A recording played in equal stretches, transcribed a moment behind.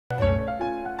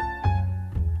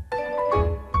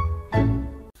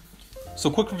So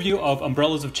quick review of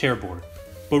Umbrellas of Cherbourg.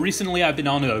 But recently I've been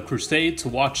on a crusade to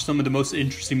watch some of the most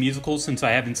interesting musicals since I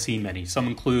haven't seen many. Some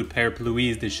include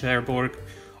Parapluie de Cherbourg,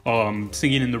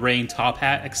 Singing in the Rain, Top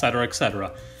Hat, etc,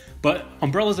 etc. But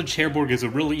Umbrellas of Cherbourg is a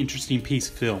really interesting piece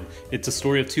of film. It's a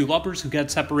story of two lovers who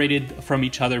get separated from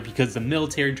each other because of the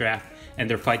military draft and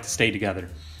their fight to stay together.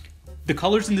 The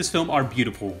colors in this film are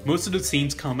beautiful. Most of the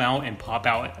scenes come out and pop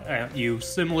out at you,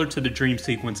 similar to the dream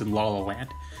sequence in La La Land.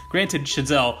 Granted,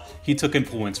 Chazelle, he took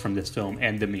influence from this film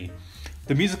and Demi.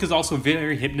 The music is also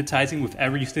very hypnotizing, with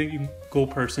every single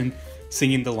person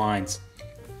singing the lines,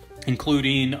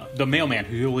 including the mailman,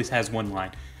 who always has one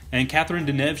line. And Catherine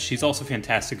Deneuve, she's also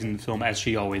fantastic in the film, as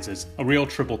she always is. A real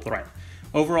triple threat.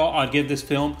 Overall, I'd give this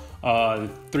film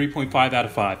 3.5 out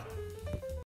of 5.